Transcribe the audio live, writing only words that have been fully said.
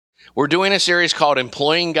We're doing a series called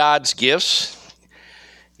Employing God's Gifts,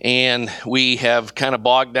 and we have kind of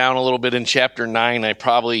bogged down a little bit in chapter 9. I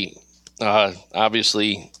probably,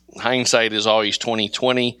 obviously, hindsight is always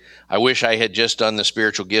 20/20. I wish I had just done the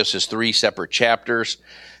spiritual gifts as 3 separate chapters,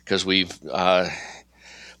 because we've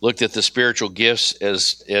looked at the spiritual gifts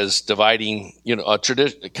as dividing,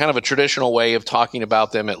 kind of a traditional way of talking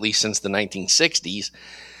about them, at least since the 1960s.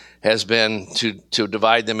 Has been to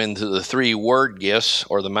divide them into the 3 word gifts,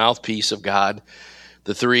 or the mouthpiece of God,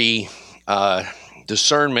 the 3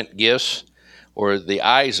 discernment gifts, or the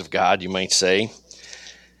eyes of God, you might say,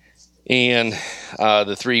 and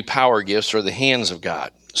the 3 power gifts, or the hands of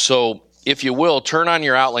God. So, if you will, turn on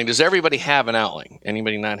your outline. Does everybody have an outline?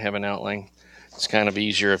 Anybody not have an outline? It's kind of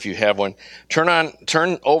easier if you have one.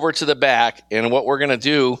 Turn over to the back, and what we're going to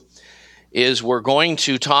do is we're going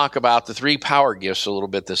to talk about the 3 power gifts a little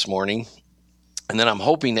bit this morning, and then I'm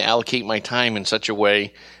hoping to allocate my time in such a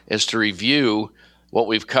way as to review what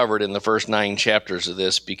we've covered in the first 9 chapters of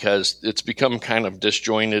this, because it's become kind of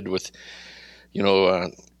disjointed with,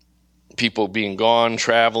 people being gone,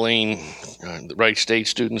 traveling, the Wright State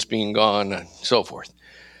students being gone, and so forth.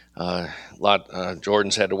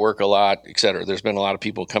 Jordan's had to work a lot, etc. There's been a lot of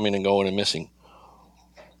people coming and going and missing.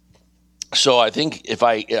 So I think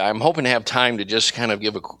I'm hoping to have time to just kind of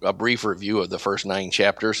give a brief review of the first 9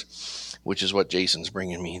 chapters, which is what Jason's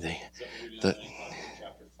bringing me. Chapter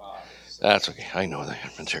 5. That's okay. I know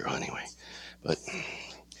that material anyway. But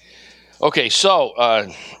okay, so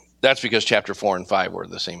that's because chapter 4 and 5 were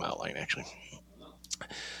the same outline, actually.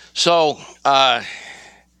 So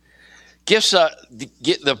gifts,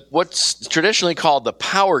 what's traditionally called the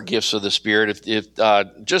power gifts of the Spirit. I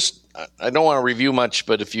don't want to review much,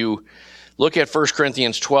 but if you look at 1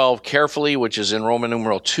 Corinthians 12 carefully, which is in Roman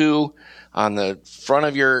numeral 2 on the front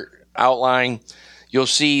of your outline, you'll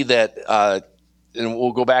see that, and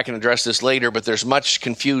we'll go back and address this later, but there's much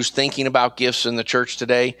confused thinking about gifts in the church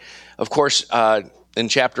today. Of course, in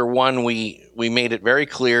chapter 1, we made it very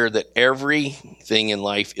clear that everything in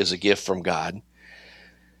life is a gift from God.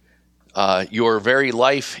 Your very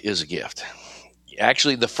life is a gift.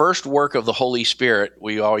 Actually, the first work of the Holy Spirit,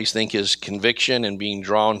 we always think, is conviction and being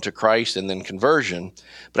drawn to Christ and then conversion.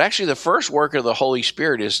 But actually, the first work of the Holy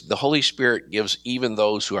Spirit is the Holy Spirit gives even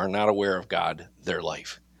those who are not aware of God their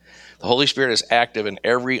life. The Holy Spirit is active in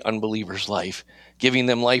every unbeliever's life, giving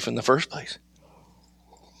them life in the first place.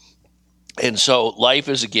 And so life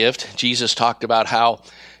is a gift. Jesus talked about how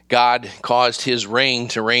God caused his rain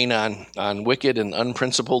to rain on wicked and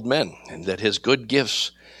unprincipled men, and that his good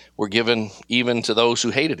gifts were given even to those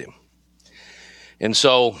who hated him. And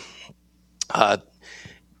so the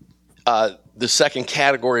second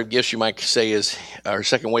category of gifts, you might say, is our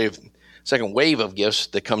second wave of gifts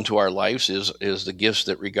that come to our lives is the gifts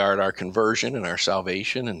that regard our conversion and our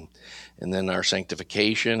salvation and then our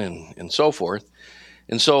sanctification and so forth.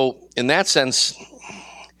 And so in that sense,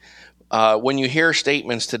 when you hear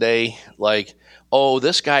statements today like, oh,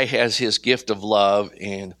 this guy has his gift of love,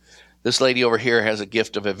 and this lady over here has a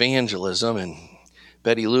gift of evangelism, and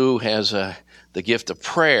Betty Lou has the gift of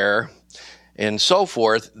prayer, and so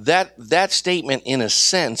forth, that statement, in a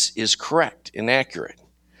sense, is correct and accurate.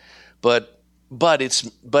 But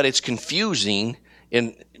it's confusing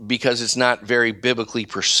because it's not very biblically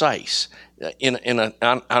precise.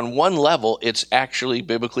 On one level, it's actually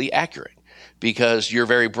biblically accurate, because your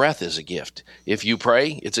very breath is a gift. If you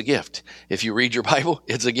pray, it's a gift. If you read your Bible,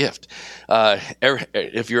 it's a gift.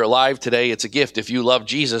 If you're alive today, it's a gift. If you love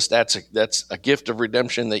Jesus, that's a gift of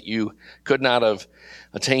redemption that you could not have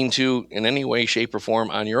attained to in any way, shape, or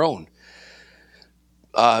form on your own.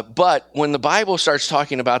 But when the Bible starts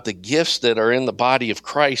talking about the gifts that are in the body of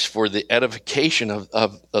Christ for the edification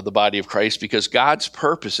of the body of Christ, because God's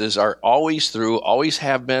purposes are always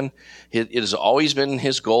have been, it has always been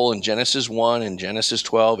his goal in Genesis 1 and Genesis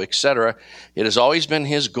 12, etc. It has always been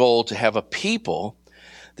his goal to have a people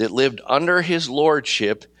that lived under his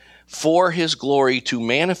lordship for his glory, to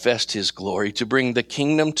manifest his glory, to bring the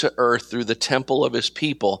kingdom to earth through the temple of his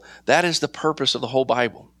people. That is the purpose of the whole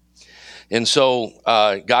Bible. And so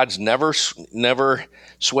God's never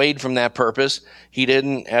swayed from that purpose. He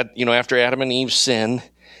didn't, after Adam and Eve sinned,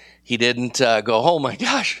 he didn't go, oh my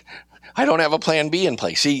gosh, I don't have a plan B in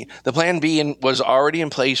place. See, the plan B was already in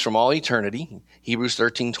place from all eternity. Hebrews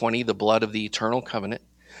 13:20, the blood of the eternal covenant.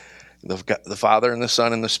 The Father and the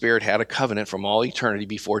Son and the Spirit had a covenant from all eternity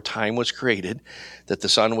before time was created, that the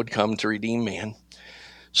Son would come to redeem man.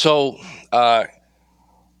 So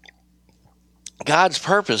God's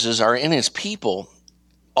purposes are in his people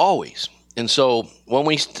always. And so when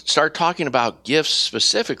we start talking about gifts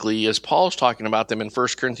specifically, as Paul's talking about them in 1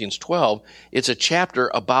 Corinthians 12, it's a chapter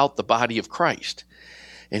about the body of Christ.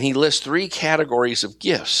 And he lists 3 categories of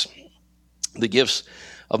gifts: the gifts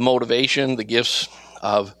of motivation, the gifts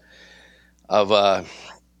of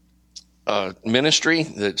ministry,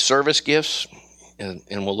 the service gifts, and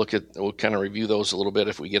we'll kind of review those a little bit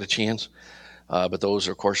if we get a chance. But those,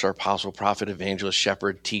 of course, are apostle, prophet, evangelist,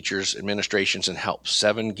 shepherd, teachers, administrations, and help.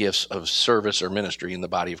 7 gifts of service or ministry in the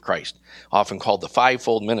body of Christ, often called the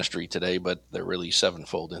 5-fold ministry today, but they're really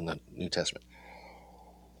 7-fold in the New Testament.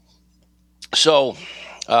 So,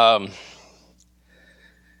 and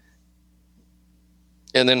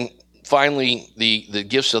then finally, the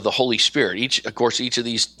gifts of the Holy Spirit. Each of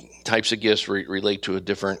these types of gifts relate to a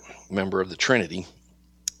different member of the Trinity.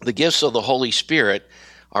 The gifts of the Holy Spirit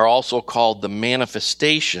are also called the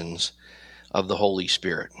manifestations of the Holy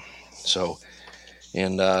Spirit. So,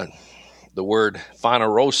 and the word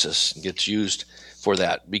phanerosis gets used for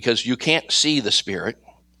that, because you can't see the Spirit.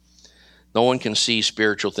 No one can see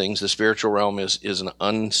spiritual things. The spiritual realm is an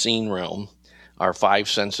unseen realm. Our 5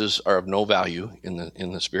 senses are of no value in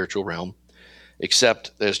the spiritual realm,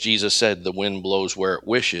 except, as Jesus said, the wind blows where it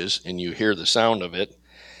wishes, and you hear the sound of it,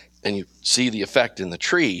 and you see the effect in the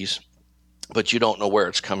trees, but you don't know where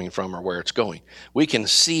it's coming from or where it's going. We can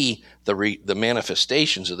see the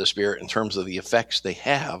manifestations of the Spirit in terms of the effects they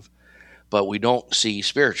have, but we don't see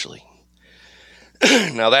spiritually.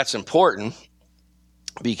 Now, that's important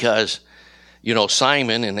because,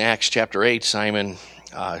 Simon in Acts chapter 8, Simon,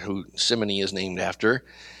 who Simony is named after,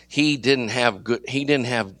 he didn't have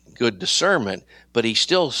good discernment, but he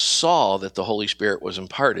still saw that the Holy Spirit was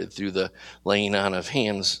imparted through the laying on of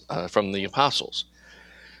hands from the apostles.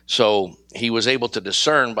 So he was able to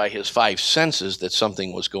discern by his 5 senses that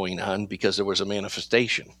something was going on, because there was a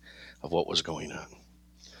manifestation of what was going on.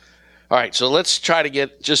 All right, so let's try to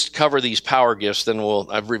just cover these power gifts. Then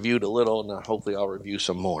I've reviewed a little, and hopefully I'll review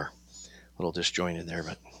some more. A little disjointed there,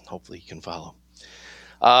 but hopefully you can follow.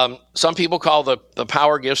 Some people call the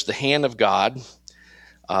power gifts the hand of God.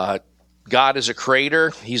 God is a creator.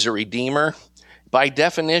 He's a redeemer. By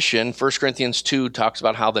definition, 1 Corinthians 2 talks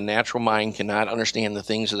about how the natural mind cannot understand the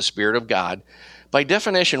things of the Spirit of God. By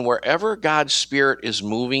definition, wherever God's Spirit is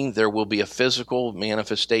moving, there will be a physical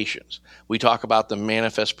manifestations. We talk about the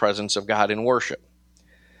manifest presence of God in worship.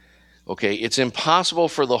 Okay, it's impossible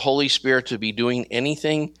for the Holy Spirit to be doing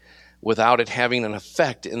anything without it having an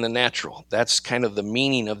effect in the natural. That's kind of the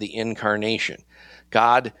meaning of the incarnation.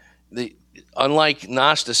 Unlike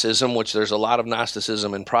Gnosticism, which there's a lot of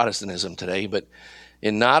Gnosticism in Protestantism today, but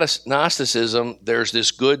in Gnosticism, there's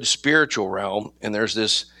this good spiritual realm and there's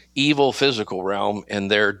this evil physical realm, and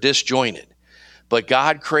they're disjointed. But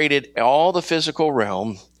God created all the physical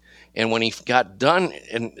realm, and when he got done,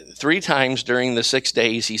 and 3 times during the 6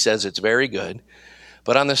 days, he says it's very good.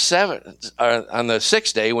 But on the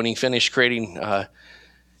 6th day, when he finished creating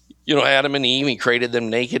Adam and Eve, he created them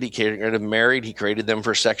naked, he created them married, he created them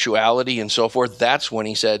for sexuality and so forth. That's when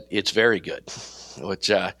he said, it's very good,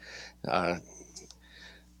 which,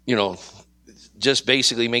 just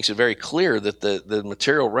basically makes it very clear that the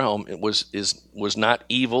material realm was not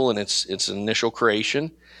evil in its initial creation.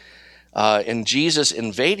 And Jesus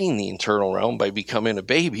invading the internal realm by becoming a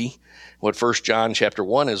baby, what 1 John chapter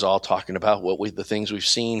 1 is all talking about, the things we've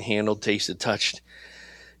seen, handled, tasted, touched,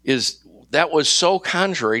 that was so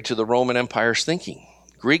contrary to the Roman Empire's thinking.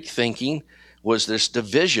 Greek thinking was this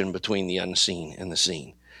division between the unseen and the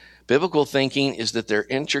seen. Biblical thinking is that they're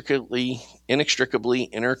inextricably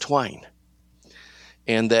intertwined.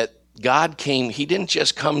 And that God came, he didn't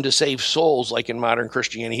just come to save souls like in modern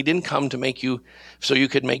Christianity. He didn't come to make you so you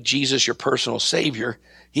could make Jesus your personal savior.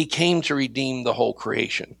 He came to redeem the whole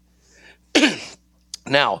creation.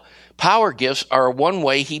 Now, power gifts are one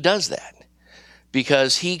way he does that,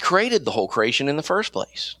 because he created the whole creation in the first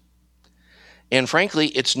place. And frankly,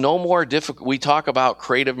 it's no more difficult. We talk about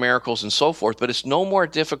creative miracles and so forth, but it's no more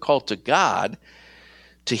difficult to God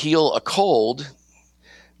to heal a cold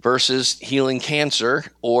versus healing cancer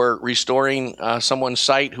or restoring someone's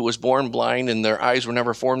sight who was born blind and their eyes were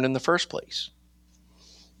never formed in the first place.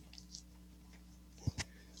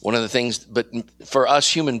 One of the things, but for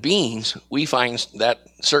us human beings, we find that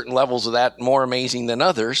certain levels of that more amazing than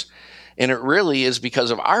others. And it really is because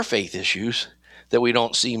of our faith issues that we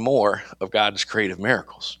don't see more of God's creative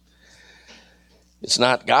miracles. It's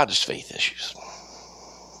not God's faith issues.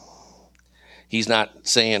 He's not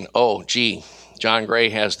saying, oh, gee, John Gray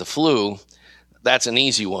has the flu. That's an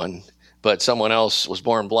easy one. But someone else was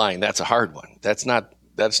born blind. That's a hard one. That's not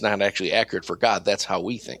actually accurate for God. That's how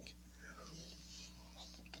we think.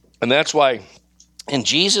 And that's why In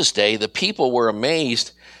Jesus' day, the people were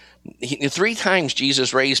amazed. 3 times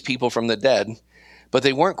Jesus raised people from the dead, but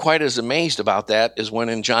they weren't quite as amazed about that as when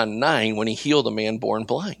in John 9, when he healed a man born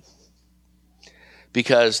blind.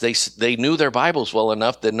 Because they knew their Bibles well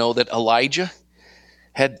enough to know that Elijah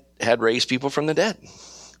had raised people from the dead.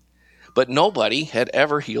 But nobody had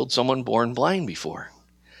ever healed someone born blind before.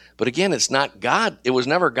 But again, it's not God. It was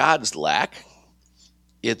never God's lack.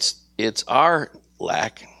 It's our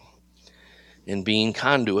lack in being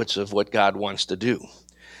conduits of what God wants to do.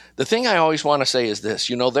 The thing I always want to say is this.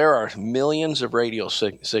 There are millions of radio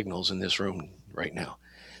signals in this room right now.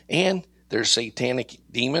 And there's satanic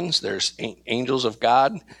demons. There's angels of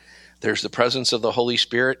God. There's the presence of the Holy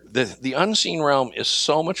Spirit. The unseen realm is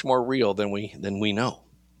so much more real than we know.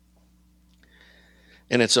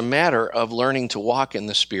 And it's a matter of learning to walk in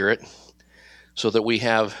the Spirit so that we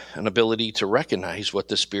have an ability to recognize what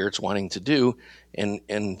the Spirit's wanting to do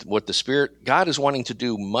and what God is wanting to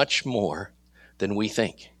do much more than we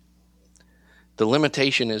think. The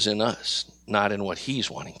limitation is in us, not in what he's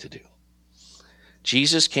wanting to do.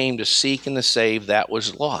 Jesus came to seek and to save that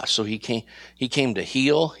was lost. So he came to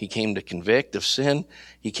heal. He came to convict of sin.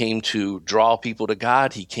 He came to draw people to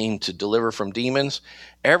God. He came to deliver from demons.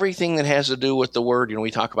 Everything that has to do with the word,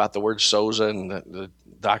 we talk about the word sozo and the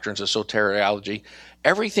doctrines of soteriology.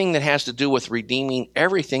 Everything that has to do with redeeming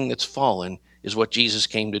everything that's fallen is what Jesus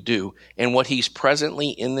came to do and what he's presently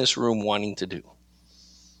in this room wanting to do.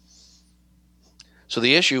 So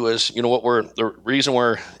the issue is, the reason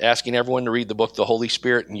we're asking everyone to read the book, The Holy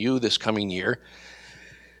Spirit and You, this coming year,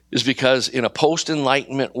 is because in a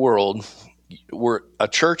post-enlightenment world, where a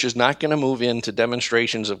church is not going to move into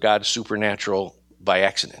demonstrations of God's supernatural by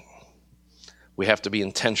accident. We have to be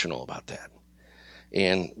intentional about that.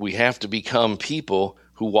 And we have to become people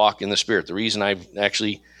who walk in the Spirit. The reason I've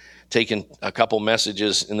actually taken a couple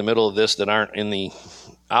messages in the middle of this that aren't in the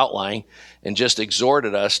outline and just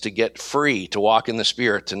exhorted us to get free, to walk in the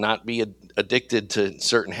Spirit, to not be addicted to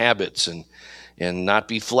certain habits and not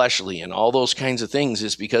be fleshly and all those kinds of things,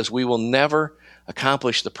 is because we will never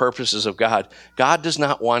accomplish the purposes of God. God does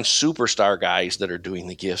not want superstar guys that are doing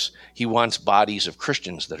the gifts. He wants bodies of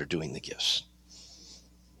Christians that are doing the gifts.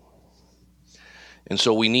 And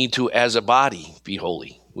so we need to, as a body, be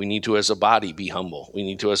holy. We need to, as a body, be humble. We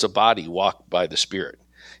need to, as a body, walk by the Spirit.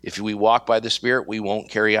 If we walk by the Spirit, we won't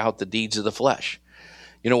carry out the deeds of the flesh.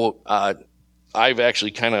 I've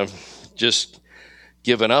actually kind of just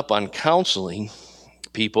given up on counseling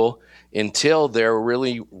people until they're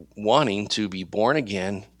really wanting to be born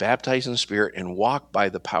again, baptized in the Spirit, and walk by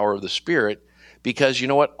the power of the Spirit, because you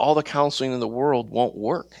know what? All the counseling in the world won't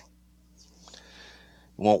work.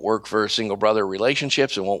 It won't work for single brother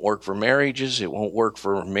relationships. It won't work for marriages. It won't work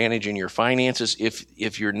for managing your finances.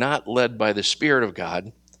 If you're not led by the Spirit of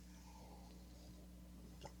God,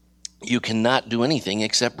 you cannot do anything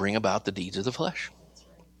except bring about the deeds of the flesh.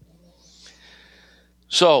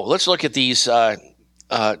 So let's look at these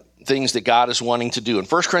things that God is wanting to do. And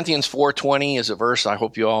 1 Corinthians 4:20 is a verse I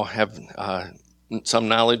hope you all have some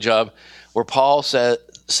knowledge of, where Paul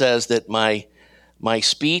says that my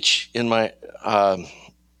speech in my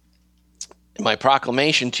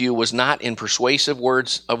proclamation to you was not in persuasive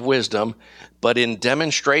words of wisdom, but in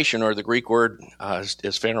demonstration, or the Greek word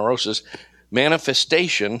is phanerosis,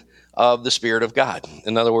 manifestation of the Spirit of God.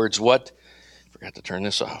 In other words, forgot to turn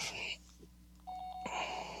this off.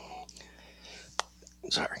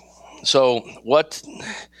 Sorry. So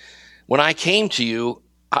when I came to you,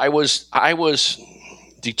 I was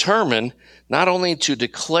determined not only to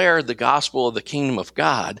declare the gospel of the kingdom of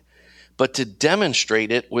God, but to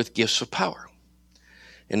demonstrate it with gifts of power.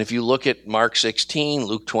 And if you look at Mark 16,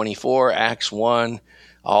 Luke 24, Acts 1,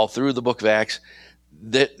 all through the book of Acts,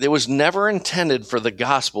 that it was never intended for the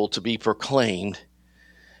gospel to be proclaimed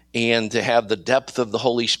and to have the depth of the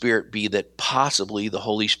Holy Spirit be that possibly the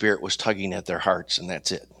Holy Spirit was tugging at their hearts, and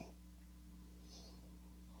that's it.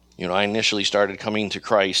 I initially started coming to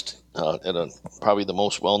Christ at probably the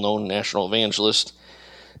most well-known national evangelist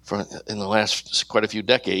in the last quite a few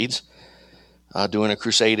decades, doing a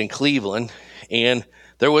crusade in Cleveland, and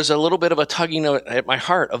there was a little bit of a tugging at my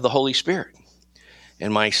heart of the Holy Spirit.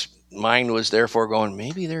 And my mind was therefore going,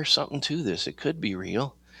 maybe there's something to this. It could be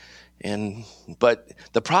real. But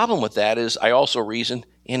the problem with that is I also reasoned,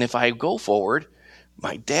 and if I go forward,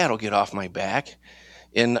 my dad will get off my back.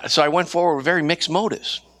 And so I went forward with very mixed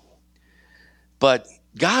motives. But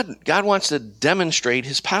God wants to demonstrate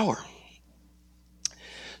his power.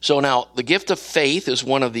 So now the gift of faith is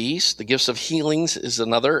one of these. The gifts of healings is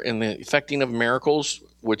another, and the effecting of miracles,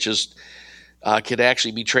 which is could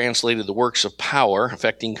actually be translated the works of power.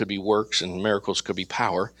 Effecting could be works, and miracles could be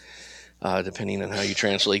power. depending on how you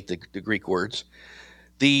translate the Greek words.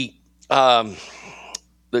 The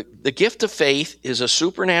gift of faith is a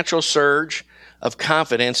supernatural surge of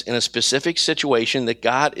confidence in a specific situation that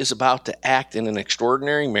God is about to act in an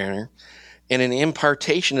extraordinary manner, and an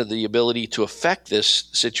impartation of the ability to affect this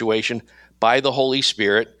situation by the Holy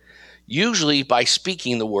Spirit, usually by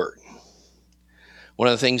speaking the word. One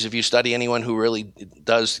of the things, if you study anyone who really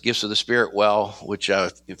does gifts of the Spirit well, which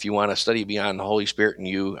if you want to study beyond the Holy Spirit and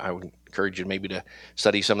you, I would encourage you maybe to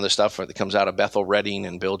study some of the stuff that comes out of Bethel Redding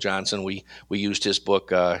and Bill Johnson. We used his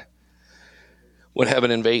book, When Heaven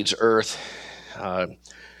Invades Earth.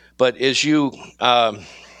 But as you,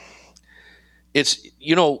 it's,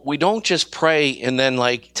 we don't just pray and then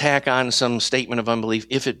like tack on some statement of unbelief,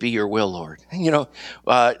 if it be your will, Lord.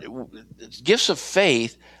 Gifts of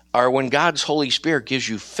faith are when God's Holy Spirit gives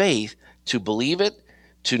you faith to believe it,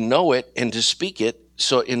 to know it, and to speak it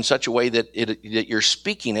so in such a way that that you're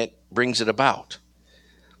speaking it brings it about.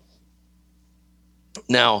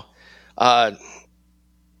 Now,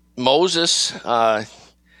 Moses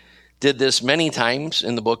did this many times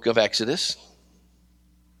in the book of Exodus,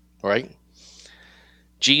 right?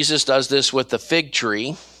 Jesus does this with the fig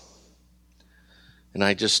tree, and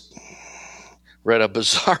I just read a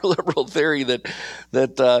bizarre liberal theory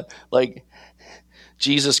that like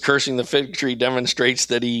Jesus cursing the fig tree demonstrates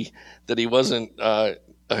that he wasn't a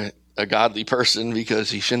godly person because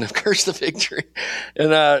he shouldn't have cursed the fig tree.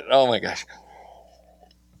 And oh my gosh,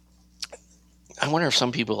 I wonder if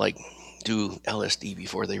some people like do LSD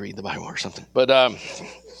before they read the Bible or something. But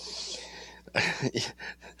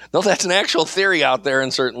no, that's an actual theory out there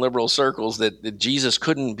in certain liberal circles that Jesus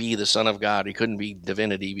couldn't be the Son of God. He couldn't be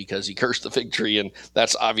divinity because he cursed the fig tree, and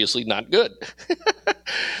that's obviously not good.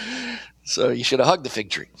 So you should have hugged the fig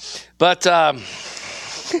tree. But,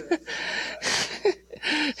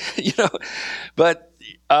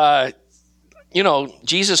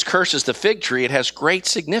 Jesus curses the fig tree. It has great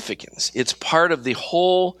significance. It's part of the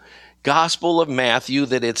whole Gospel of Matthew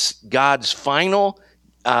that it's God's final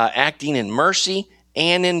acting in mercy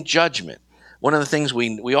and in judgment. One of the things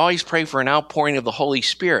we always pray for an outpouring of the Holy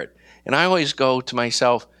Spirit. And I always go to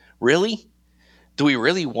myself, really? Do we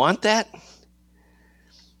really want that?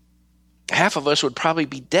 Half of us would probably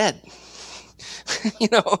be dead.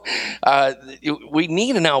 We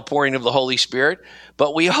need an outpouring of the Holy Spirit,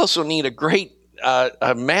 but we also need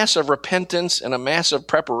a massive repentance and a massive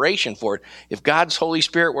preparation for it. If God's Holy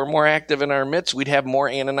Spirit were more active in our midst, we'd have more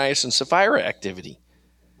Ananias and Sapphira activity.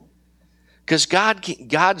 Because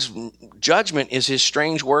God's judgment is his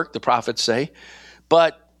strange work, the prophets say,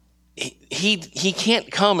 but he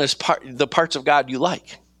can't come as the parts of God you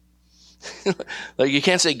like. Like you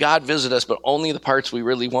can't say God visit us, but only the parts we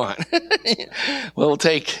really want. We'll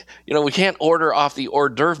take, we can't order off the hors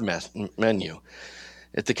d'oeuvre menu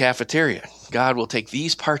at the cafeteria. God will take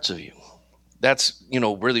these parts of you. That's,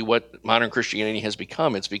 really what modern Christianity has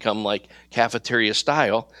become. It's become like cafeteria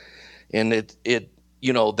style. And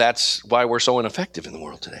that's why we're so ineffective in the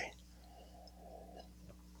world today.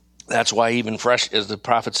 That's why even fresh, as the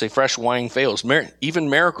prophets say, fresh wine fails. Even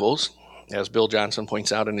miracles, as Bill Johnson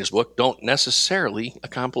points out in his book, don't necessarily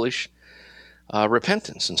accomplish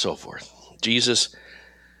repentance and so forth. Jesus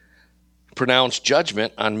pronounced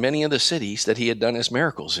judgment on many of the cities that he had done his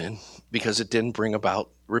miracles in because it didn't bring about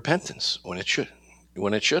repentance when it should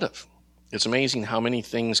have. It's amazing how many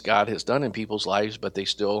things God has done in people's lives, but they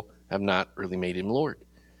still have not really made him Lord.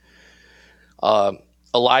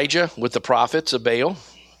 Elijah with the prophets of Baal.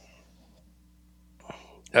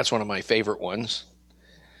 That's one of my favorite ones.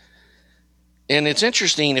 And it's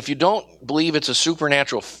interesting, if you don't believe it's a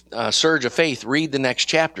supernatural surge of faith, read the next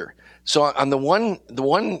chapter. So on the one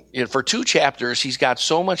for 2 chapters, he's got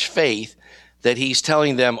so much faith that he's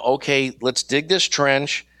telling them, okay, let's dig this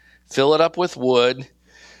trench, fill it up with wood,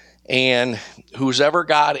 and whoever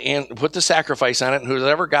God, and put the sacrifice on it, and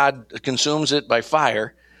whoever God consumes it by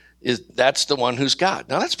fire, that's the one who's God.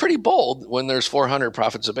 Now that's pretty bold when there's 400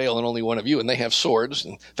 prophets of Baal and only one of you, and they have swords.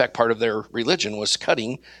 In fact, part of their religion was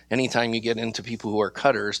cutting. Anytime you get into people who are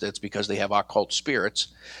cutters, that's because they have occult spirits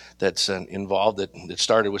that's involved, that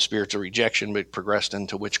started with spirits of rejection but progressed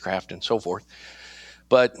into witchcraft and so forth.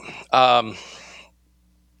 But and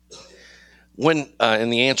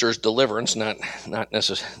the answer is deliverance, not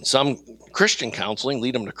necessarily. Some Christian counseling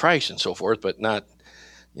lead them to Christ and so forth, but not.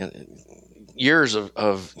 Years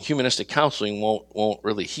of humanistic counseling won't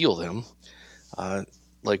really heal them,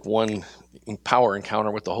 like one power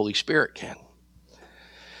encounter with the Holy Spirit can.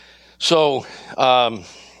 So,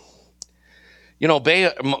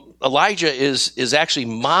 Elijah is actually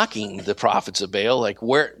mocking the prophets of Baal. Like,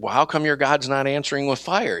 how come your God's not answering with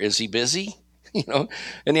fire? Is he busy? And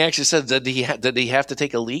he actually said, did he have to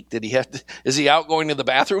take a leak? Is he out going to the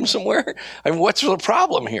bathroom somewhere? I mean, what's the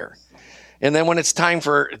problem here? And then when it's time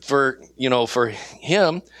for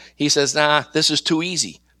him, he says, nah, this is too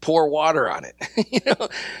easy. Pour water on it.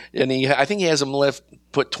 And I think he has them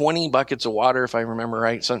put 20 buckets of water, if I remember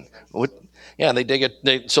right. So they dig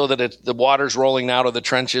it so that the water's rolling out of the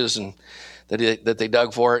trenches and that they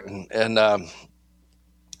dug for it. And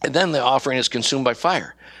then the offering is consumed by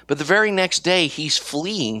fire. But the very next day, he's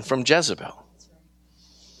fleeing from Jezebel.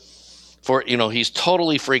 He's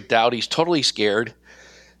totally freaked out. He's totally scared.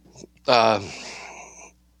 A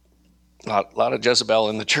lot of Jezebel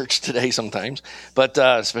in the church today sometimes, but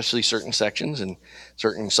especially certain sections and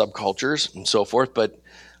certain subcultures and so forth. But,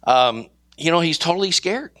 he's totally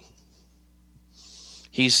scared.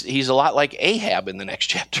 He's a lot like Ahab in the next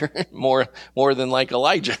chapter, more than like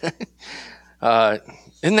Elijah.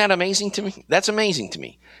 Isn't that amazing to me? That's amazing to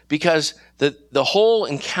me because the whole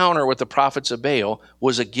encounter with the prophets of Baal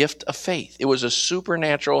was a gift of faith. It was a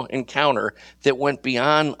supernatural encounter that went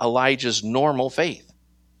beyond Elijah's normal faith.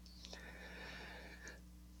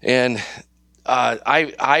 And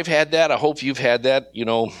I've had that. I hope you've had that.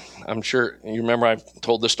 I'm sure you remember I've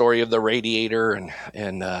told the story of the radiator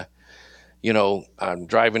and I'm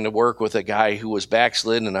driving to work with a guy who was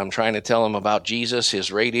backslidden, and I'm trying to tell him about Jesus.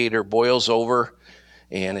 His radiator boils over,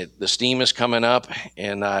 and the steam is coming up.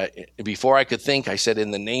 And before I could think, I said, in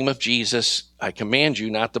the name of Jesus, I command you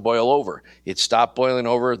not to boil over. It stopped boiling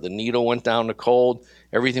over. The needle went down to cold.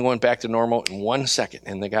 Everything went back to normal in 1 second,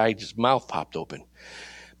 and the guy's mouth popped open.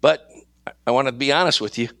 But I want to be honest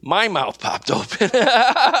with you, my mouth popped open.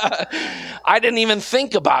 I didn't even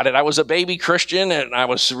think about it. I was a baby Christian, and I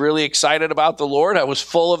was really excited about the Lord. I was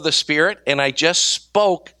full of the Spirit, and I just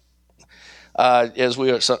spoke as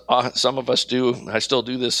some of us do. I still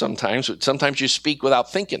do this sometimes. But sometimes you speak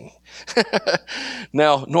without thinking.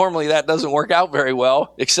 Now, normally that doesn't work out very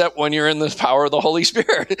well, except when you're in the power of the Holy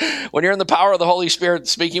Spirit. When you're in the power of the Holy Spirit,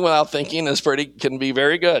 speaking without thinking can be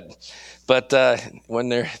very good. But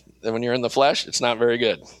when you're in the flesh, it's not very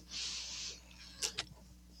good.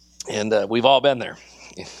 And we've all been there,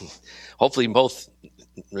 hopefully in both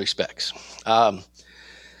respects.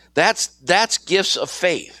 That's gifts of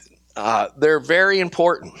faith. They're very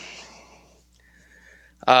important.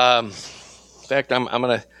 In fact,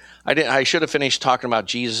 I should have finished talking about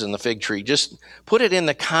Jesus and the fig tree. Just put it in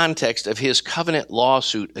the context of his covenant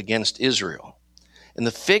lawsuit against Israel. And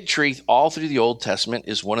the fig tree, all through the Old Testament,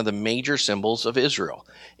 is one of the major symbols of Israel.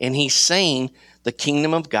 And he's saying the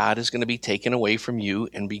kingdom of God is going to be taken away from you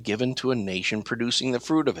and be given to a nation producing the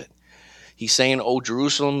fruit of it. He's saying, "Oh,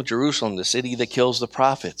 Jerusalem, Jerusalem, the city that kills the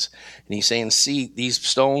prophets." And he's saying, "See, these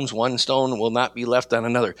stones, one stone will not be left on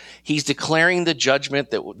another." He's declaring the judgment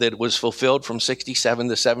that was fulfilled from 67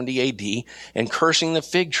 to 70 AD, and cursing the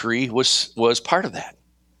fig tree was part of that.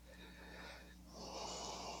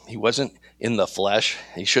 He wasn't in the flesh.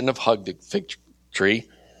 He shouldn't have hugged the fig tree.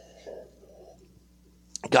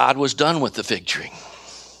 God was done with the fig tree.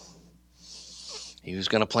 He was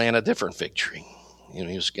going to plant a different fig tree.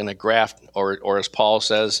 He was going to graft, or as Paul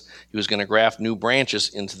says, he was going to graft new branches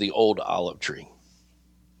into the old olive tree.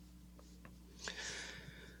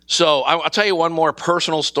 So I'll tell you one more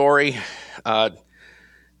personal story. But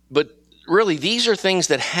really, these are things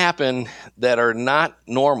that happen that are not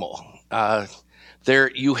normal.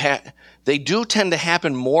 They do tend to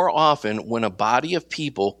happen more often when a body of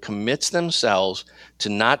people commits themselves to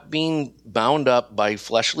not being bound up by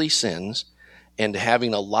fleshly sins and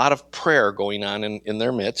having a lot of prayer going on in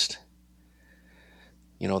their midst.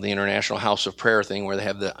 The International House of Prayer thing where they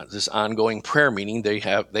have this ongoing prayer meeting. They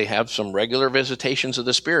have some regular visitations of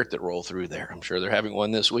the Spirit that roll through there. I'm sure they're having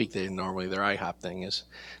one this week. Normally their IHOP thing is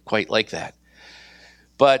quite like that.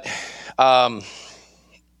 But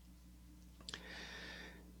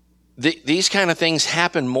these kind of things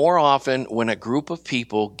happen more often when a group of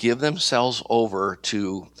people give themselves over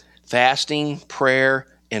to fasting, prayer,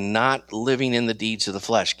 and not living in the deeds of the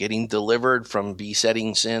flesh, getting delivered from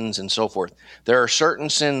besetting sins and so forth. There are certain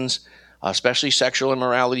sins, especially sexual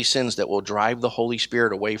immorality sins, that will drive the Holy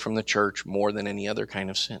Spirit away from the church more than any other kind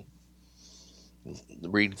of sin.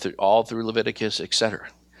 Read all through Leviticus, etc.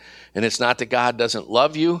 And it's not that God doesn't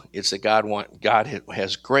love you, it's that God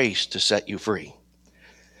has grace to set you free.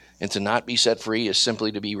 And to not be set free is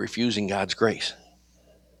simply to be refusing God's grace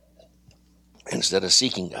instead of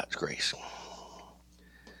seeking God's grace.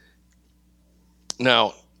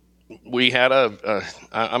 Now, we had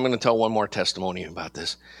I'm going to tell one more testimony about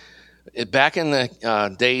this. Back in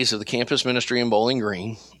the days of the campus ministry in Bowling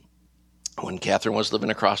Green, when Catherine was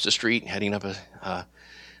living across the street, heading up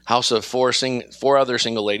house of four other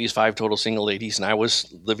single ladies, 5 total single ladies, and I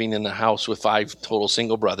was living in the house with 5 total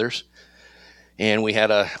single brothers. And we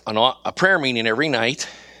had a prayer meeting every night.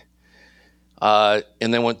 And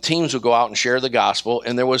then when teams would go out and share the gospel,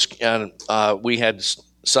 and there was we had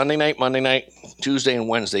Sunday night, Monday night, Tuesday, and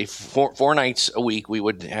Wednesday, 4 nights a week, we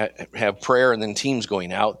would have prayer and then teams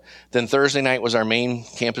going out. Then Thursday night was our main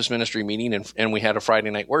campus ministry meeting, and we had a Friday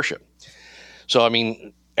night worship. So, I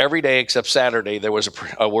mean, every day except Saturday, there was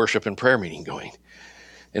a worship and prayer meeting going.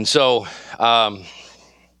 And so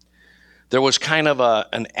there was kind of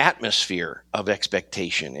an atmosphere of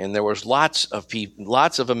expectation, and there was lots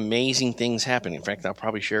of amazing things happening. In fact, I'll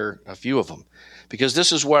probably share a few of them, because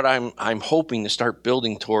this is what I'm hoping to start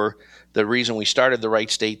building toward. The reason we started the Right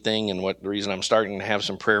State thing, and the reason I'm starting to have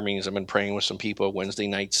some prayer meetings. I've been praying with some people Wednesday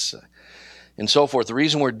nights and so forth. The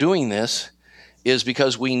reason we're doing this is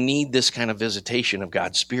because we need this kind of visitation of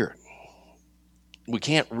God's Spirit. We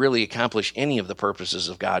can't really accomplish any of the purposes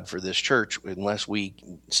of God for this church unless we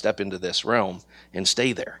step into this realm and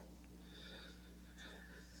stay there.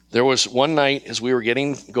 There was one night as we were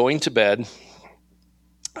going to bed,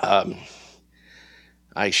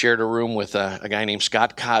 I shared a room with a guy named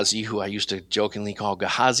Scott Kazi, who I used to jokingly call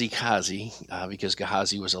Gehazi Kazi, because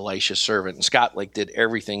Gehazi was Elisha's servant. And Scott did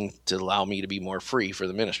everything to allow me to be more free for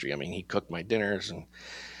the ministry. I mean, he cooked my dinners and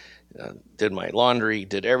did my laundry,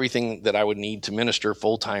 did everything that I would need to minister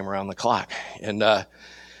full-time around the clock. And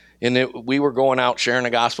we were going out sharing the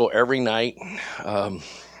gospel every night. And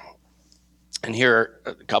here are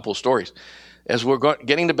a couple of stories. As we're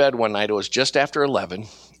getting to bed one night, it was just after 11,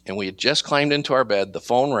 and we had just climbed into our bed. The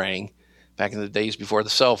phone rang back in the days before the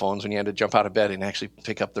cell phones, when you had to jump out of bed and actually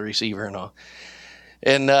pick up the receiver and all.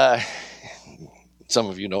 And some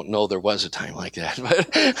of you don't know there was a time like that,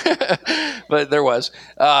 but there was.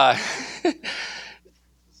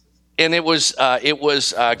 And it was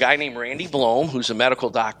a guy named Randy Blome, who's a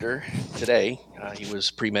medical doctor today. He was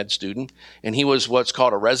a pre-med student, and he was what's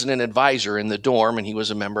called a resident advisor in the dorm, and he was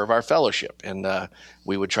a member of our fellowship. And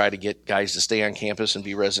we would try to get guys to stay on campus and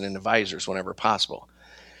be resident advisors whenever possible.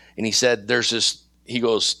 And he said, this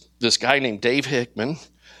guy named Dave Hickman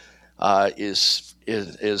is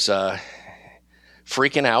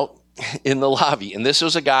freaking out in the lobby. And this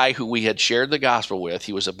was a guy who we had shared the gospel with.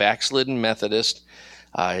 He was a backslidden Methodist,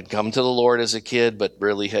 had come to the Lord as a kid, but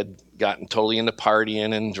really had gotten totally into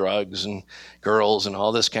partying and drugs and girls and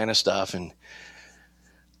all this kind of stuff. And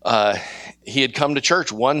he had come to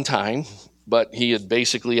church one time, but he had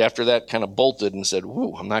basically after that kind of bolted and said,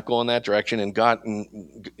 "Whoa, I'm not going that direction," and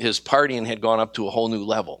his partying had gone up to a whole new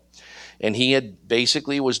level. And he had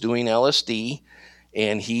basically was doing LSD,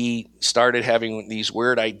 and he started having these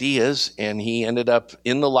weird ideas, and he ended up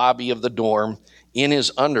in the lobby of the dorm in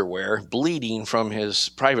his underwear, bleeding from his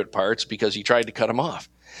private parts because he tried to cut them off.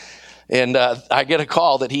 And I get a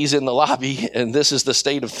call that he's in the lobby, and this is the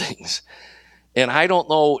state of things. And I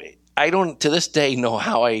don't to this day know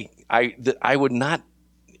how I would not,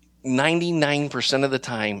 99% of the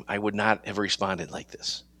time, I would not have responded like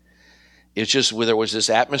this. It's just where there was this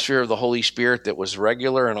atmosphere of the Holy Spirit that was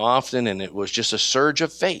regular and often, and it was just a surge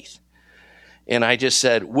of faith. And I just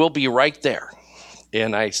said, "We'll be right there."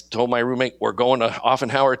 And I told my roommate, "We're going to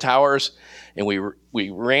Offenhauer Towers." And we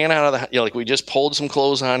ran out of we just pulled some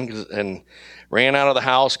clothes on and ran out of the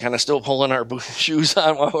house, kind of still pulling our shoes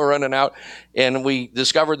on while we're running out. And we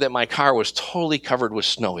discovered that my car was totally covered with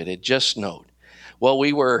snow. It had just snowed. Well,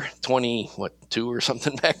 we were 22 or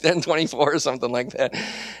something back then, 24 or something like that.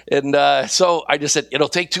 And so I just said, "It'll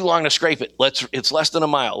take too long to scrape it. It's less than a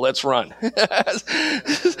mile. Let's run."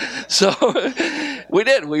 So we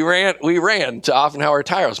did. We ran to Offenhauer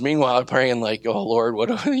Tires. Meanwhile, I'm praying like, "Oh Lord,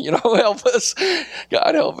 help us.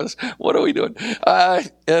 God help us. What are we doing?"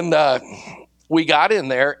 We got in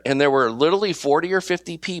there, and there were literally 40 or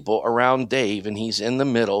 50 people around Dave, and he's in the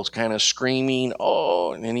middle, kind of screaming,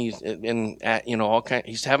 "Oh!" And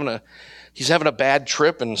he's having a bad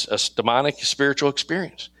trip and a demonic spiritual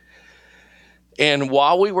experience. And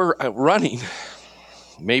while we were running,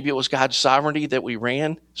 maybe it was God's sovereignty that we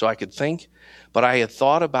ran, so I could think, but I had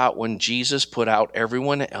thought about when Jesus put out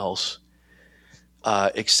everyone else,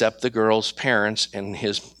 except the girl's parents and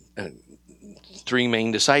his 3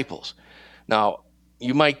 main disciples. Now,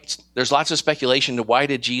 there's lots of speculation to why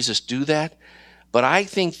did Jesus do that, but I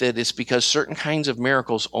think that it's because certain kinds of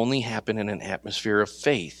miracles only happen in an atmosphere of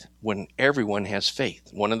faith, when everyone has faith.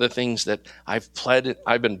 One of the things that I've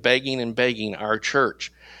been begging our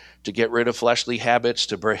church to get rid of fleshly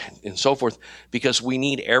habits and so forth, because we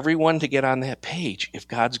need everyone to get on that page if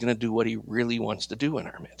God's going to do what he really wants to do in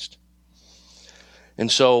our midst.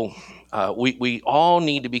 And so we all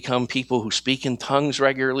need to become people who speak in tongues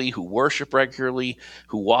regularly, who worship regularly,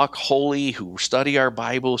 who walk holy, who study our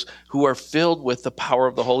Bibles, who are filled with the power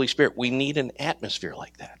of the Holy Spirit. We need an atmosphere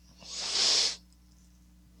like that.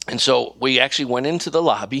 And so we actually went into the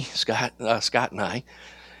lobby, Scott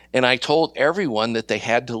and I told everyone that they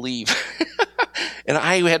had to leave. And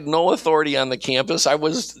I had no authority on the campus. I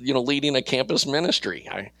was, leading a campus ministry.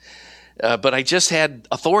 But I just had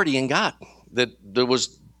authority in God. That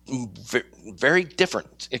was very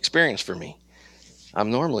different experience for me.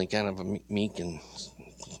 I'm normally kind of a meek and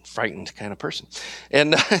frightened kind of person.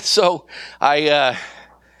 And so I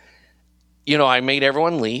made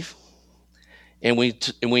everyone leave. And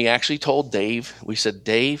we actually told Dave, we said,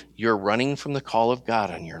 Dave, you're running from the call of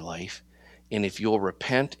God on your life. And if you'll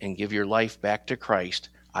repent and give your life back to Christ,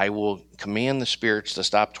 I will command the spirits to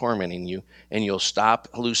stop tormenting you, and you'll stop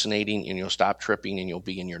hallucinating, and you'll stop tripping, and you'll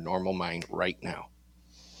be in your normal mind right now.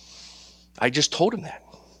 I just told him that.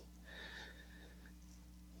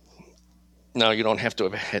 Now, you don't have to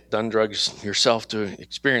have done drugs yourself to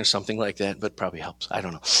experience something like that, but probably helps. I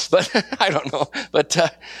don't know. But I don't know. But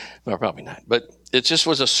well, probably not. But it just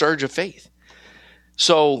was a surge of faith.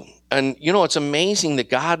 So, and it's amazing that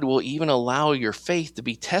God will even allow your faith to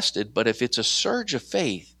be tested, but if it's a surge of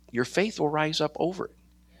faith, your faith will rise up over it.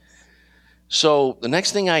 So the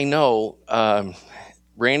next thing I know,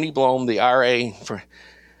 Randy Blom, the RA, for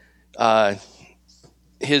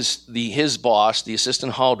his boss, the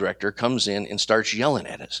assistant hall director, comes in and starts yelling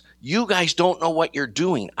at us. You guys don't know what you're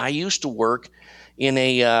doing. I used to work in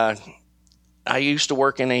a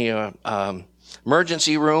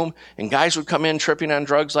emergency room, and guys would come in tripping on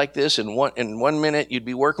drugs like this, and in 1 minute you'd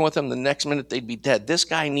be working with them, the next minute they'd be dead. This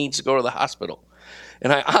guy needs to go to the hospital.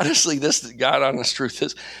 And I honestly, this is God honest truth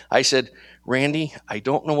is, I said, Randy, I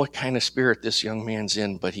don't know what kind of spirit this young man's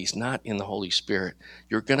in, but he's not in the Holy Spirit.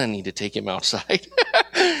 You're going to need to take him outside.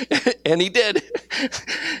 And he did.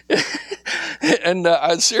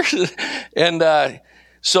 And seriously, and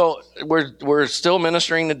so we're still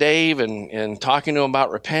ministering to Dave and talking to him about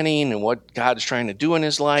repenting and what God's trying to do in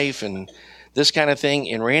his life and this kind of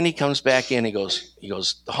thing. And Randy comes back in. He goes,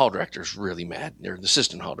 the hall director's really mad. They're the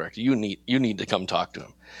assistant hall director. You need to come talk to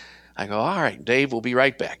him. I go, all right, Dave, we'll be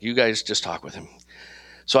right back. You guys just talk with him.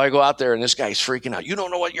 So I go out there, and this guy's freaking out. You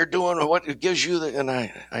don't know what you're doing or what it gives you. And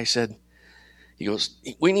I said, he goes,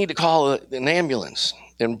 we need to call an ambulance.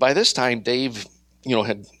 And by this time, Dave,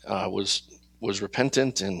 was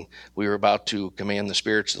repentant, and we were about to command the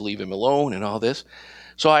spirits to leave him alone and all this.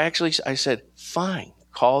 So I said, fine,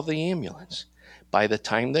 call the ambulance. By the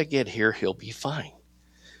time they get here, he'll be fine.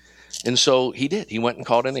 And so he did. He went and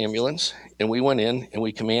called an ambulance, and we went in, and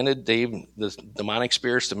we commanded Dave, the demonic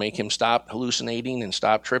spirits, to make him stop hallucinating and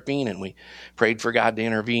stop tripping, and we prayed for God to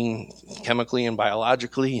intervene chemically and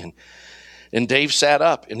biologically, and Dave sat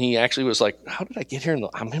up, and he actually was like, how did I get here?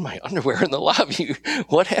 I'm in my underwear in the lobby.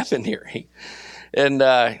 What happened here? And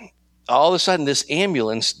all of a sudden, these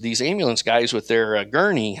ambulance guys with their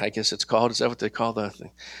gurney, I guess it's called, is that what they call the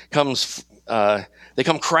thing, they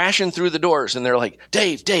come crashing through the doors, and they're like,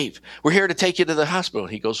 Dave, we're here to take you to the hospital.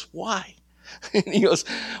 He goes, why? And he goes,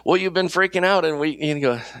 well, you've been freaking out. And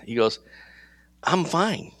he goes, I'm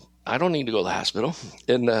fine. I don't need to go to the hospital.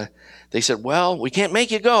 And they said, well, we can't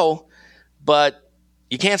make you go, but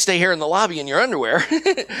you can't stay here in the lobby in your underwear.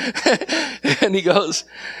 And he goes,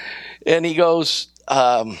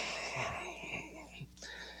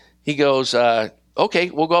 okay,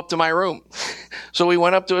 we'll go up to my room. So we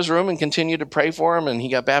went up to his room and continued to pray for him, and he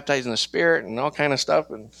got baptized in the Spirit and all kind of stuff.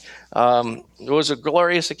 And it was a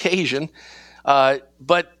glorious occasion.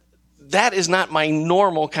 But that is not my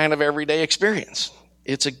normal kind of everyday experience.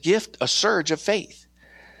 It's a gift, a surge of faith.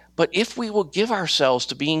 But if we will give ourselves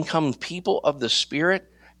to become people of the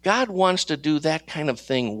Spirit, God wants to do that kind of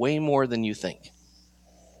thing way more than you think.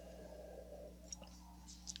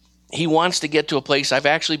 He wants to get to a place. I've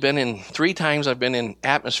actually been in 3 times. I've been in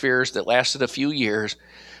atmospheres that lasted a few years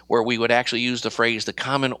where we would actually use the phrase, the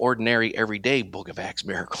common, ordinary, everyday Book of Acts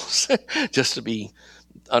miracles, just to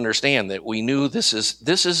understand that we knew this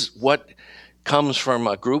is what comes from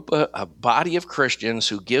a body of Christians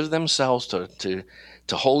who give themselves to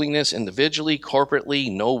holiness individually,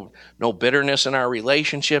 corporately, no bitterness in our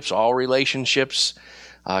relationships, all relationships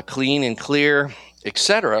clean and clear,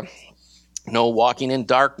 etc. No walking in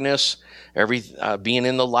darkness, being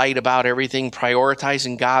in the light about everything,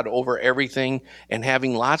 prioritizing God over everything, and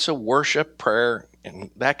having lots of worship, prayer, and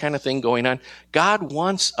that kind of thing going on. God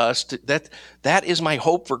wants us to, that is my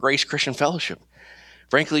hope for Grace Christian Fellowship.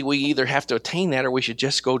 Frankly, we either have to attain that or we should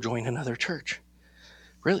just go join another church.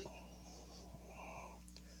 Really.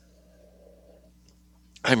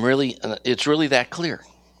 it's really that clear.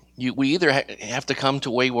 We either have to come to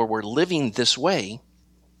a way where we're living this way,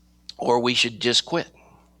 or we should just quit.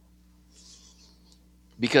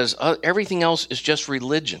 Because everything else is just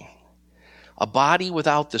religion. A body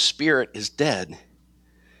without the Spirit is dead.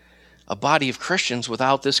 A body of Christians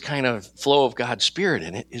without this kind of flow of God's Spirit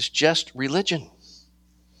in it is just religion.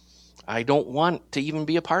 I don't want to even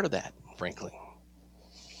be a part of that, frankly.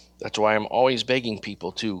 That's why I'm always begging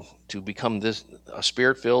people to become a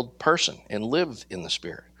Spirit-filled person and live in the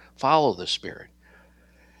Spirit, follow the Spirit.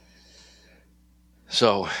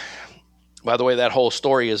 So, by the way, that whole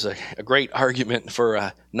story is a great argument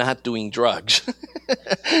for not doing drugs.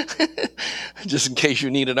 Just in case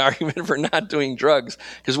you need an argument for not doing drugs,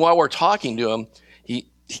 because while we're talking to him,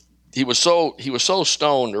 he was so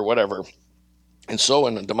stoned or whatever, and so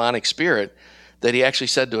in a demonic spirit that he actually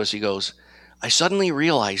said to us, he goes, "I suddenly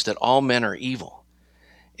realized that all men are evil."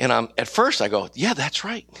 And at first I go, "Yeah, that's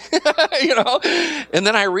right," And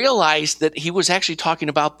then I realized that he was actually talking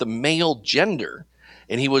about the male gender.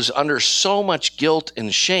 And he was under so much guilt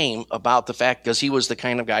and shame about the fact, because he was the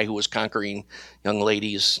kind of guy who was conquering young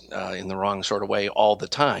ladies in the wrong sort of way all the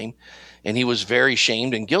time. And he was very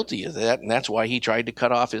shamed and guilty of that. And that's why he tried to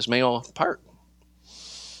cut off his male part.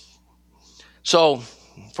 So,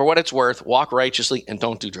 for what it's worth, walk righteously and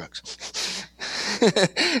don't do drugs.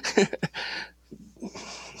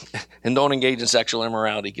 And don't engage in sexual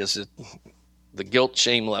immorality, because the guilt,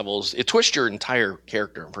 shame levels, it twists your entire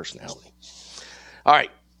character and personality. All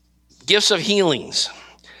right, gifts of healings.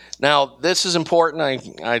 Now, this is important.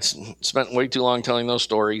 I spent way too long telling those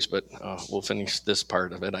stories, but we'll finish this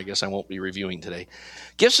part of it. I guess I won't be reviewing today.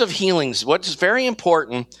 Gifts of healings. What's very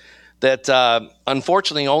important that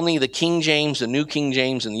unfortunately only the King James, the New King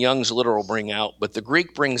James, and the Young's Literal bring out, but the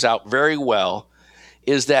Greek brings out very well,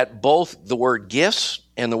 is that both the word gifts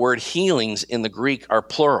and the word healings in the Greek are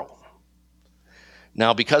plural.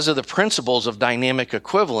 Now, because of the principles of dynamic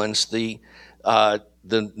equivalence, the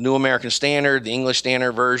New American Standard, the English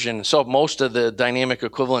Standard Version, so most of the dynamic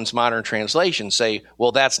equivalence modern translations say,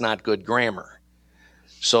 well, that's not good grammar.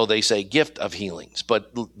 So they say gift of healings.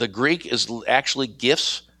 But the Greek is actually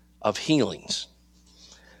gifts of healings.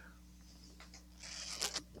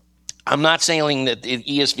 I'm not saying that the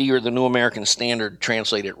ESV or the New American Standard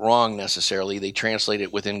translate it wrong necessarily. They translate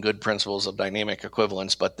it within good principles of dynamic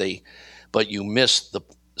equivalence, but you miss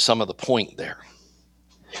some of the point there.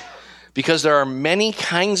 Because there are many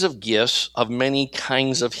kinds of gifts of many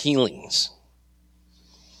kinds of healings.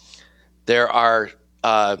 There are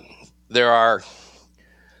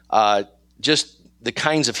just the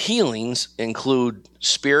kinds of healings include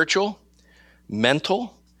spiritual,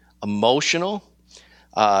 mental, emotional,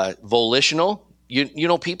 volitional.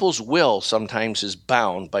 People's will sometimes is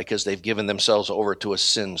bound because they've given themselves over to a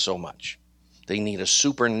sin so much. They need a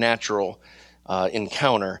supernatural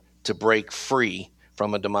encounter to break free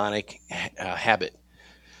from a demonic habit.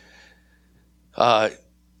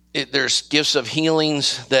 There's gifts of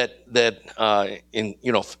healings that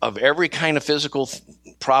of every kind of physical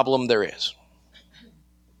problem there is,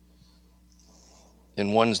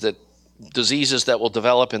 and diseases that will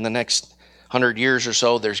develop in the next 100 years or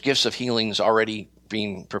so. There's gifts of healings already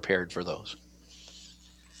being prepared for those.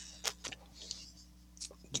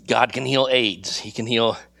 God can heal AIDS. He can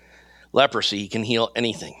heal leprosy. He can heal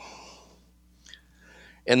anything.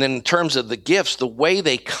 And then in terms of the gifts, the way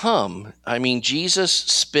they come, Jesus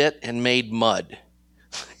spit and made mud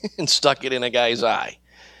and stuck it in a guy's eye.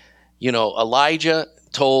 Elisha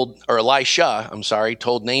told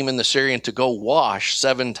Naaman the Syrian to go wash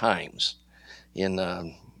 7 times in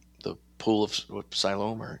the pool of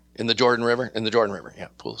Siloam, or in the Jordan River. In the Jordan River, yeah,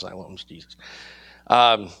 pool of Siloam is Jesus.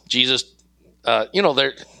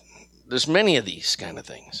 There's many of these kind of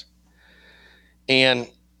things. And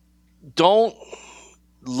don't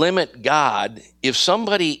limit God. If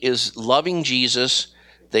somebody is loving Jesus,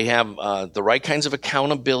 they have the right kinds of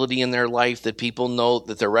accountability in their life, that people know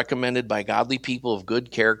that they're recommended by godly people of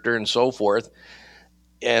good character and so forth,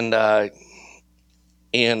 and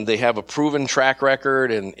they have a proven track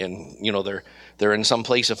record, and they're in some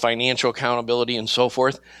place of financial accountability and so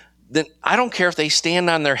forth, then I don't care if they stand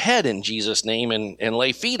on their head in Jesus' name and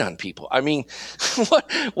lay feet on people.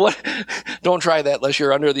 What? Don't try that unless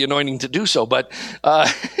you're under the anointing to do so. But,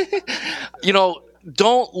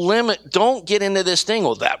 don't get into this thing.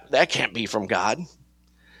 Well, that can't be from God.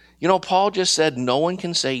 Paul just said no one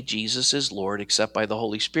can say Jesus is Lord except by the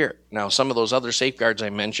Holy Spirit. Now, some of those other safeguards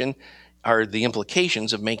I mentioned are the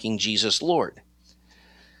implications of making Jesus Lord.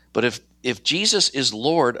 But if Jesus is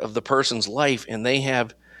Lord of the person's life, and they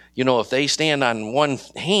have, if they stand on one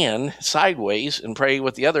hand sideways and pray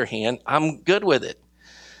with the other hand, I'm good with it.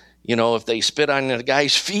 If they spit on the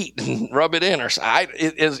guy's feet and rub it in,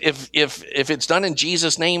 if it's done in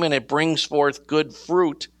Jesus' name and it brings forth good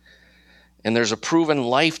fruit, and there's a proven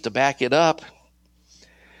life to back it up,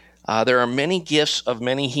 there are many gifts of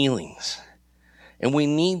many healings, and we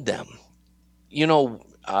need them.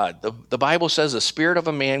 The Bible says the spirit of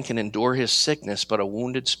a man can endure his sickness, but a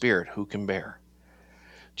wounded spirit who can bear?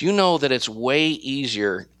 Do you know that it's way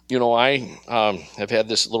easier? I have had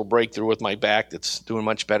this little breakthrough with my back that's doing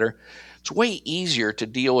much better. It's way easier to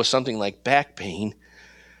deal with something like back pain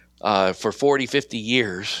for 40, 50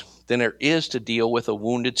 years than there is to deal with a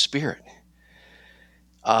wounded spirit.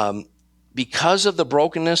 Because of the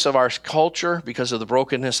brokenness of our culture, because of the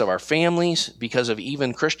brokenness of our families, because of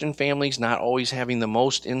even Christian families not always having the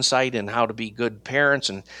most insight in how to be good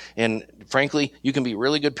parents. And frankly, you can be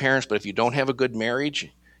really good parents, but if you don't have a good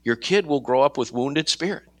marriage, your kid will grow up with wounded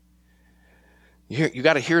spirit. You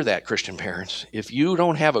got to hear that, Christian parents. If you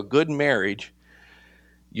don't have a good marriage,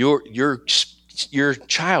 your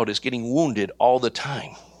child is getting wounded all the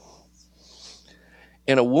time.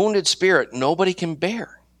 And a wounded spirit, nobody can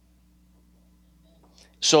bear.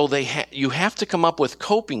 So you have to come up with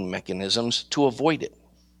coping mechanisms to avoid it.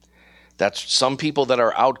 That's some people that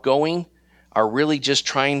are outgoing are really just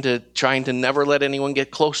trying to never let anyone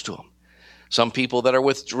get close to them. Some people that are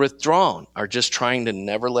withdrawn are just trying to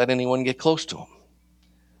never let anyone get close to them.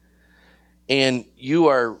 And you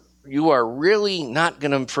are really not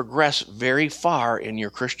going to progress very far in your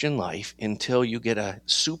Christian life until you get a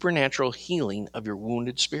supernatural healing of your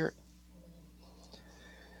wounded spirit,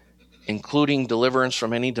 including deliverance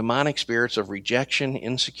from any demonic spirits of rejection,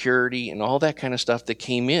 insecurity, and all that kind of stuff that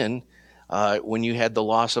came in when you had the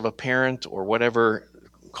loss of a parent or whatever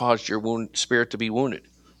caused your spirit to be wounded.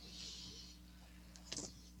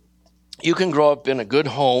 You can grow up in a good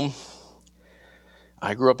home.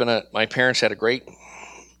 I grew up my parents had a great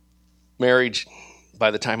marriage by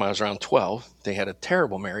the time I was around 12. They had a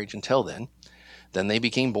terrible marriage until then. Then they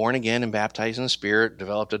became born again and baptized in the Spirit,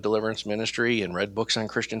 developed a deliverance ministry, and read books on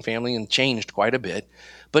Christian family and changed quite a bit.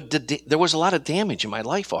 But there was a lot of damage in my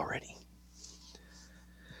life already.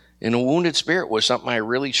 And a wounded spirit was something I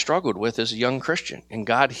really struggled with as a young Christian. And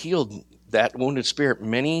God healed that wounded spirit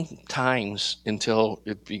many times until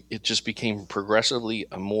it just became progressively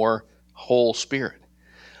a more whole spirit.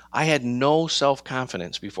 I had no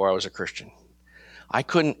self-confidence before I was a Christian. I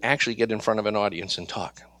couldn't actually get in front of an audience and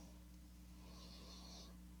talk.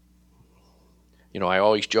 I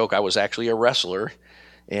always joke I was actually a wrestler,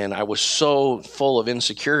 and I was so full of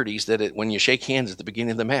insecurities that when you shake hands at the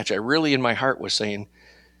beginning of the match, I really in my heart was saying,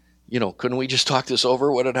 couldn't we just talk this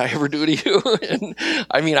over? What did I ever do to you?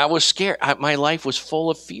 And I was scared. My life was full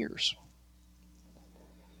of fears.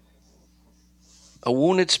 A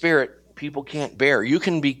wounded spirit, people can't bear. You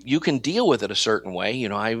can deal with it a certain way.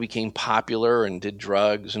 I became popular and did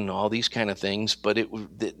drugs and all these kind of things, but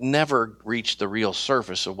it never reached the real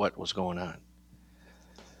surface of what was going on.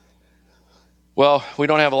 Well, we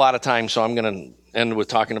don't have a lot of time, so I'm going to end with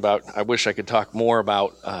talking about, I wish I could talk more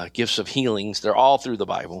about gifts of healings. They're all through the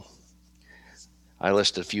Bible. I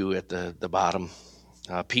listed a few at the bottom.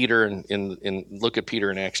 Peter, and look at Peter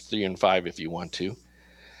in Acts 3 and 5 if you want to.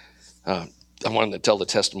 I wanted to tell the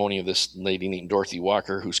testimony of this lady named Dorothy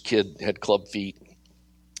Walker, whose kid had club feet,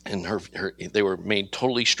 and they were made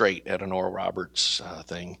totally straight at an Oral Roberts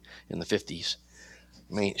thing in the 50s.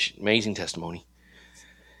 Amazing testimony.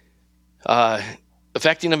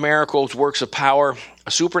 Affecting a miracle's works of power,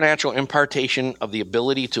 a supernatural impartation of the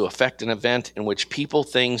ability to affect an event in which people,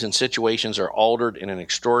 things, and situations are altered in an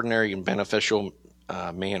extraordinary and beneficial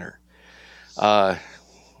manner.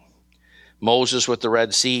 Moses with the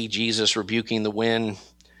Red Sea, Jesus rebuking the wind,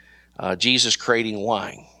 Jesus creating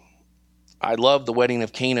wine. I love the wedding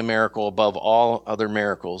of Cana miracle above all other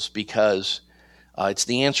miracles because it's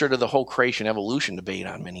the answer to the whole creation evolution debate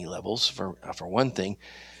on many levels. For one thing,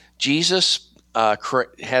 Jesus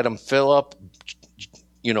had them fill up,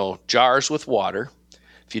 jars with water.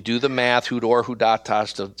 If you do the math, hudor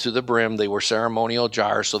hudatas to the brim, they were ceremonial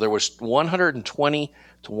jars. So there was 120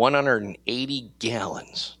 to 180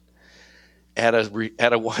 gallons at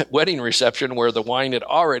a wedding reception where the wine had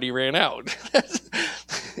already ran out.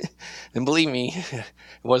 And believe me, it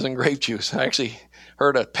wasn't grape juice. I actually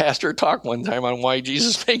heard a pastor talk one time on why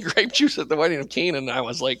Jesus made grape juice at the wedding of Cana, and I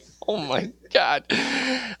was like, oh my God.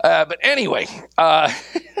 But anyway, I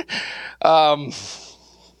won't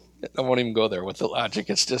even go there with the logic.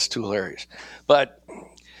 It's just too hilarious. But,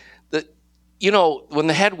 when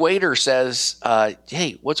the head waiter says,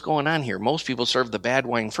 hey, what's going on here? Most people serve the bad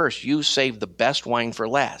wine first. You save the best wine for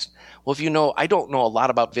last. Well, I don't know a lot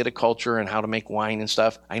about viticulture and how to make wine and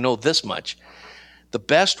stuff. I know this much. The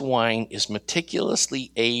best wine is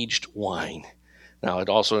meticulously aged wine. Now, it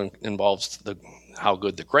also involves how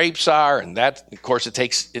good the grapes are, and that, of course,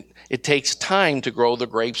 it takes time to grow the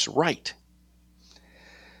grapes right.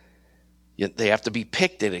 Yet they have to be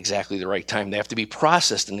picked at exactly the right time. They have to be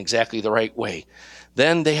processed in exactly the right way.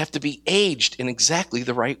 Then they have to be aged in exactly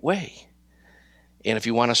the right way. And if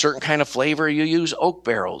you want a certain kind of flavor, you use oak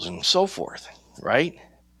barrels and so forth, right?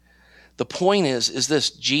 The point is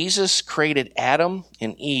this: Jesus created Adam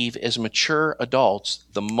and Eve as mature adults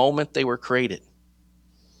the moment they were created.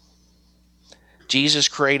 Jesus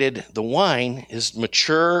created the wine as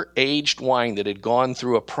mature, aged wine that had gone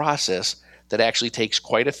through a process that actually takes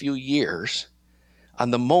quite a few years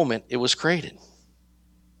on the moment it was created.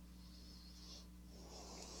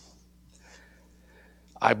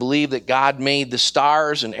 I believe that God made the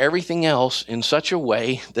stars and everything else in such a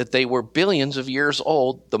way that they were billions of years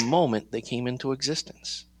old the moment they came into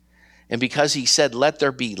existence. And because he said, let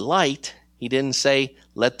there be light, he didn't say,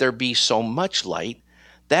 let there be so much light.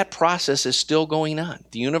 That process is still going on.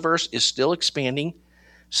 The universe is still expanding.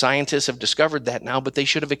 Scientists have discovered that now, but they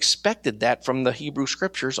should have expected that from the Hebrew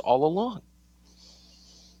scriptures all along.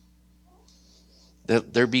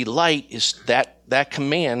 That there be light is that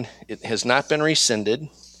command. It has not been rescinded,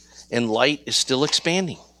 and light is still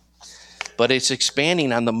expanding. But it's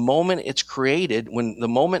expanding on the moment it's created. When the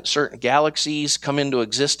moment certain galaxies come into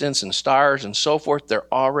existence and stars and so forth,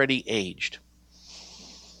 they're already aged.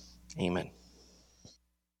 Amen.